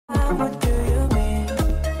what do you mean?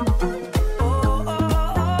 Oh, oh,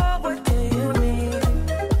 oh, what do you mean?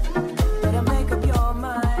 Better make up your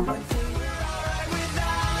mind. What do you alright with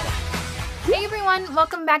that? Hey everyone,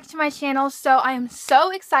 welcome back to my channel. So I am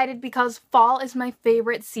so excited because fall is my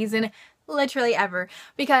favorite season literally ever,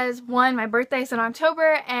 because one, my birthday is in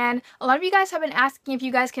October, and a lot of you guys have been asking if you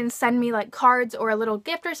guys can send me like cards or a little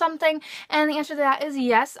gift or something, and the answer to that is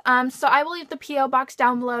yes. So I will leave the PO box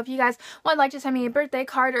down below if you guys would like to send me a birthday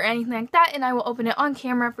card or anything like that, and I will open it on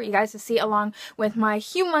camera for you guys to see along with my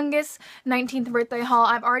humongous 19th birthday haul.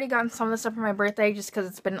 I've already gotten some of the stuff for my birthday just because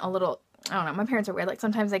it's been a little, I don't know, my parents are weird. Like,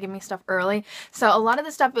 sometimes they give me stuff early. So a lot of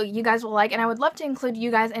the stuff you guys will like, and I would love to include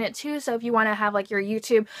you guys in it too. So if you want to have like your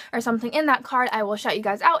YouTube or something in that card, I will shout you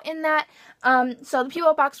guys out in that. So the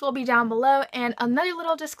PO box will be down below. And another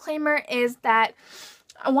little disclaimer is that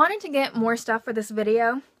I wanted to get more stuff for this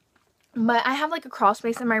video, but I have like a crawl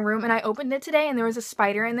space in my room, and I opened it today and there was a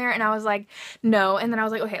spider in there, and I was like, no. And then I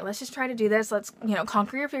was like, okay, let's just try to do this. Let's, you know,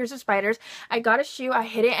 conquer your fears of spiders. I got a shoe, I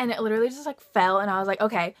hit it, and it literally just like fell, and I was like,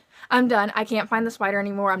 okay, I'm done. I can't find the spider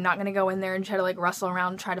anymore. I'm not gonna go in there and try to like rustle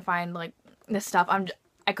around and try to find like this stuff.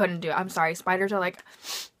 I couldn't do it. I'm sorry. Spiders are like,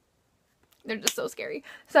 they're just so scary.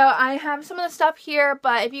 So I have some of the stuff here,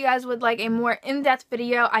 but if you guys would like a more in-depth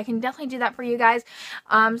video, I can definitely do that for you guys.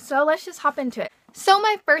 So let's just hop into it. So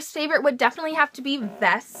my first favorite would definitely have to be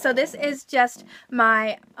vests. So this is just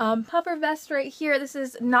my puffer vest right here. This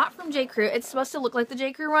is not from J. Crew. It's supposed to look like the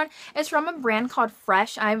J. Crew one. It's from a brand called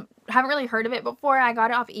Fresh. I haven't really heard of it before. I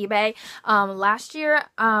got it off eBay last year.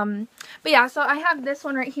 But yeah, so I have this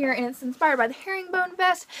one right here, and it's inspired by the herringbone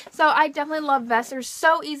vest. So I definitely love vests. They're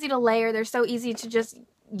so easy to layer. They're so easy to just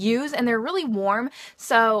use, and they're really warm.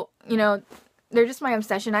 So, you know, they're just my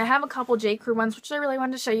obsession. I have a couple J. Crew ones, which I really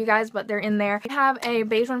wanted to show you guys, but they're in there. I have a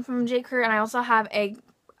beige one from J. Crew, and I also have a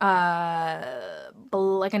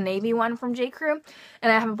like a navy one from J. Crew,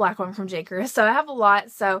 and I have a black one from J. Crew. So I have a lot.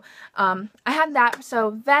 So I had that.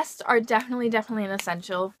 So vests are definitely an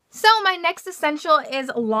essential. So my next essential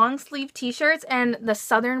is long sleeve t-shirts and the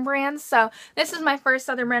Southern brand. So this is my first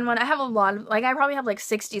Southern brand one. I have a lot of, like, I probably have like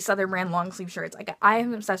 60 Southern brand long sleeve shirts. Like, I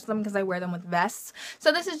am obsessed with them because I wear them with vests.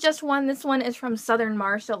 So this is just one. This one is from Southern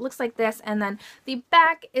Marsh. So it looks like this, and then the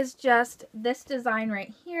back is just this design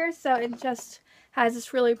right here. So it just has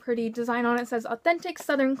this really pretty design on it. It says authentic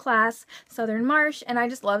Southern class, Southern Marsh, and I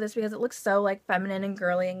just love this because it looks so like feminine and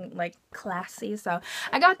girly and like classy. So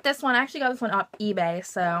I got this one. I actually got this one off eBay,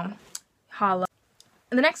 so holla.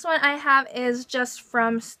 And the next one I have is just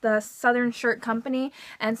from the Southern Shirt Company,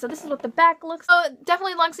 and so this is what the back looks like. So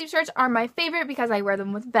definitely long sleeve shirts are my favorite because I wear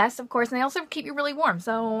them with vests, of course, and they also keep you really warm,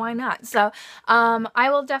 so why not? So I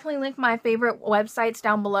will definitely link my favorite websites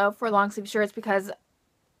down below for long sleeve shirts because,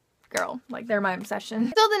 girl, like, they're my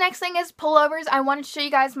obsession. So the next thing is pullovers. I wanted to show you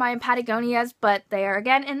guys my Patagonias, but they are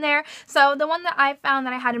again in there. So the one that I found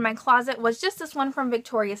that I had in my closet was just this one from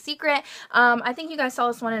Victoria's Secret. I think you guys saw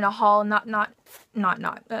this one in a haul not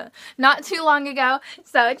too long ago.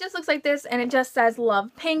 So it just looks like this, and it just says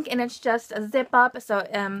Love Pink, and it's just a zip up. So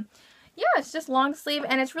yeah, it's just long sleeve,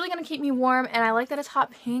 and it's really going to keep me warm, and I like that it's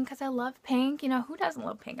hot pink because I love pink. You know, who doesn't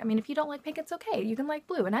love pink? I mean, if you don't like pink, it's okay. You can like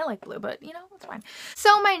blue, and I like blue, but, you know, it's fine.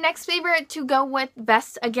 So my next favorite to go with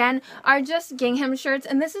vests, again, are just gingham shirts,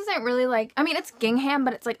 and this isn't really like, I mean, it's gingham,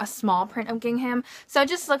 but it's like a small print of gingham, so it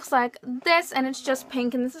just looks like this, and it's just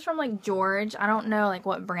pink, and this is from, like, George. I don't know, like,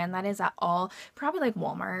 what brand that is at all. Probably, like,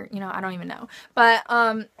 Walmart, you know, I don't even know. But,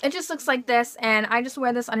 it just looks like this, and I just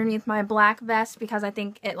wear this underneath my black vest because I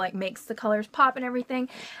think it, like, makes the colors pop and everything.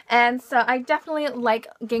 And so I definitely like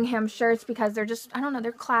gingham shirts because they're just, I don't know,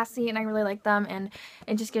 they're classy, and I really like them, and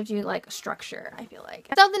it just gives you like structure, I feel like.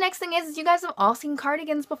 So the next thing is you guys have all seen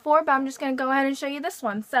cardigans before, but I'm just gonna go ahead and show you this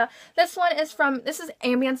one. So this one is from, this is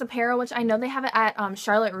Ambience Apparel, which I know they have it at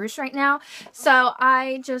Charlotte Russe right now. So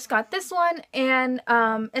I just got this one, and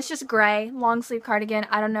it's just gray long sleeve cardigan.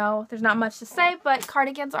 I don't know, there's not much to say, but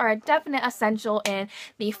cardigans are a definite essential in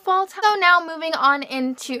the fall time. So now moving on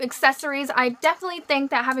into accessories, I definitely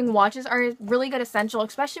think that having watches are a really good essential,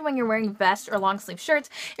 especially when you're wearing vests or long sleeve shirts.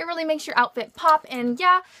 It really makes your outfit pop. And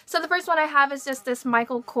yeah, so the first one I have is just this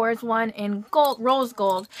Michael Kors one in gold, rose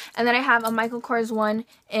gold, and then I have a Michael Kors one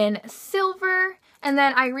in silver. And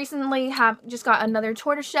then I recently have just got another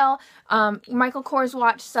tortoiseshell Michael Kors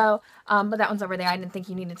watch, so, but that one's over there. I didn't think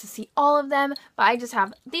you needed to see all of them, but I just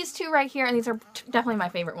have these two right here, and these are definitely my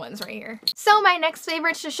favorite ones right here. So my next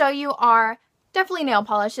favorites to show you are definitely nail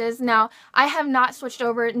polishes. Now, I have not switched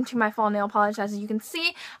over into my fall nail polish, as you can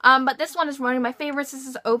see, but this one is one of my favorites. This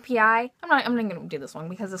is OPI. I'm not going to do this one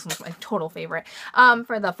because this one's my total favorite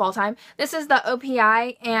for the fall time. This is the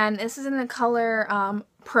OPI, and this is in the color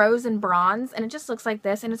Pros and Bronze, and it just looks like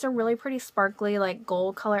this, and it's a really pretty sparkly, like,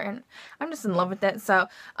 gold color, and I'm just in love with it, so,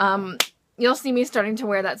 you'll see me starting to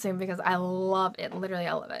wear that soon because I love it. Literally,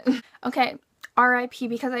 I love it. Okay, RIP,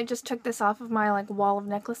 because I just took this off of my, like, wall of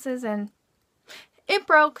necklaces, and it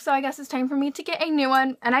broke, so I guess it's time for me to get a new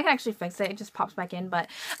one, and I can actually fix it. It just pops back in, but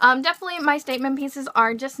definitely my statement pieces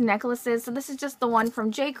are just necklaces. So this is just the one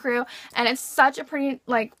from J. Crew, and it's such a pretty,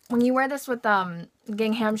 like, when you wear this with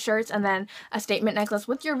gingham shirts and then a statement necklace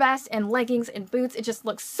with your vest and leggings and boots, it just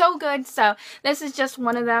looks so good. So this is just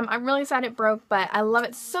one of them. I'm really sad it broke, but I love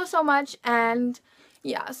it so, so much, and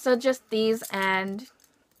yeah, so just these, and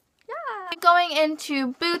going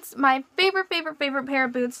into boots, my favorite pair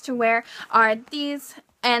of boots to wear are these,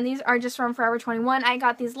 and these are just from Forever 21. I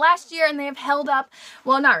got these last year and they have held up.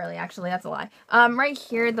 Well, not really, actually, that's a lie. Right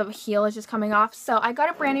here, the heel is just coming off, so I got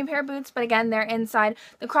a brand new pair of boots, but again, they're inside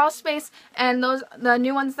the crawl space, and the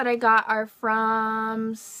new ones that I got are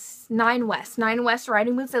from Nine West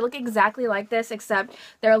riding boots. They look exactly like this, except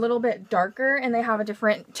they're a little bit darker and they have a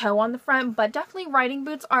different toe on the front, but definitely riding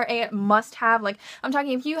boots are a must-have. Like, I'm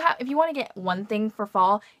talking, if you want to get one thing for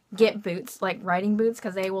fall, get boots, like riding boots,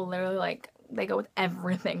 because they will literally, like, they go with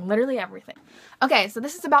everything, literally everything. Okay, so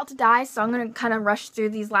this is about to die, so I'm going to kind of rush through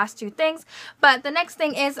these last two things. But the next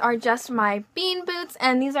thing are just my bean boots,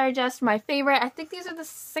 and these are just my favorite. I think these are the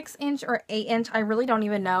 6-inch or 8-inch. I really don't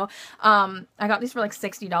even know. I got these for like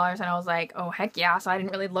 $60, and I was like, oh, heck yeah. So I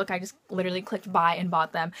didn't really look. I just literally clicked buy and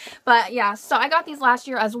bought them. But yeah, so I got these last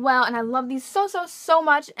year as well, and I love these so, so, so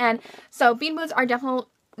much. And so bean boots are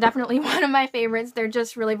definitely one of my favorites. They're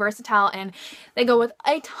just really versatile, and they go with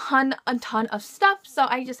a ton of stuff. So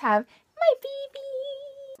I just have my baby.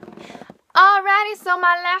 Alrighty, so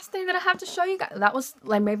my last thing that I have to show you guys, that was,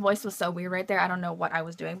 like, my voice was so weird right there. I don't know what I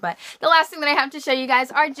was doing, but the last thing that I have to show you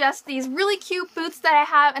guys are just these really cute boots that I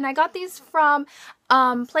have, and I got these from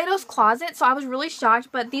Plato's Closet, so I was really shocked,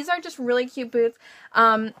 but these are just really cute boots,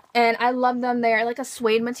 and I love them. They're like a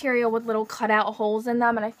suede material with little cutout holes in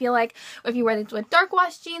them, and I feel like if you wear these with dark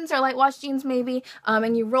wash jeans or light wash jeans maybe,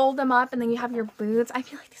 and you roll them up and then you have your boots, I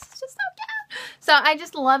feel like this is just so cute. So I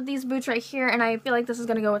just love these boots right here, and I feel like this is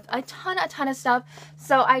going to go with a ton of stuff.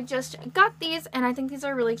 So I just got these, and I think these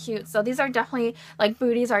are really cute. So these are definitely, like,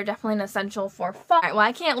 booties are definitely an essential for fall. Alright, well,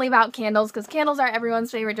 I can't leave out candles, because candles are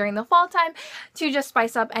everyone's favorite during the fall time to just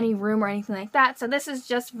spice up any room or anything like that. So this is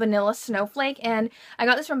just Vanilla Snowflake, and I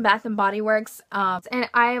got this from Bath & Body Works, and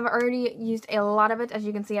I have already used a lot of it, as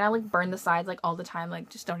you can see, and I, like, burn the sides, like, all the time. Like,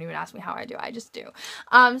 just don't even ask me how I do. I just do.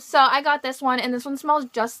 So I got this one, and this one smells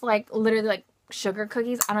just like, literally, like, sugar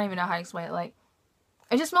cookies. I don't even know how to explain it. Like,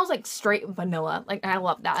 it just smells like straight vanilla. Like, and I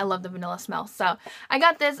love that. I love the vanilla smell. So I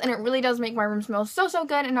got this, and it really does make my room smell so, so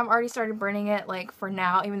good, and I've already started burning it, like, for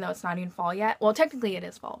now, even though it's not even fall yet. Well, technically it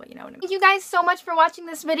is fall, but you know what I mean. Thank you guys so much for watching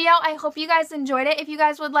this video. I hope you guys enjoyed it. If you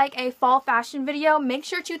guys would like a fall fashion video, make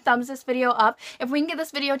sure to thumbs this video up. If we can get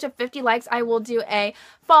this video to 50 likes, I will do a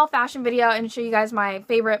fall fashion video and show you guys my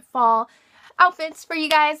favorite fall outfits for you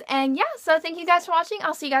guys. And yeah, so thank you guys for watching.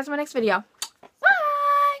 I'll see you guys in my next video.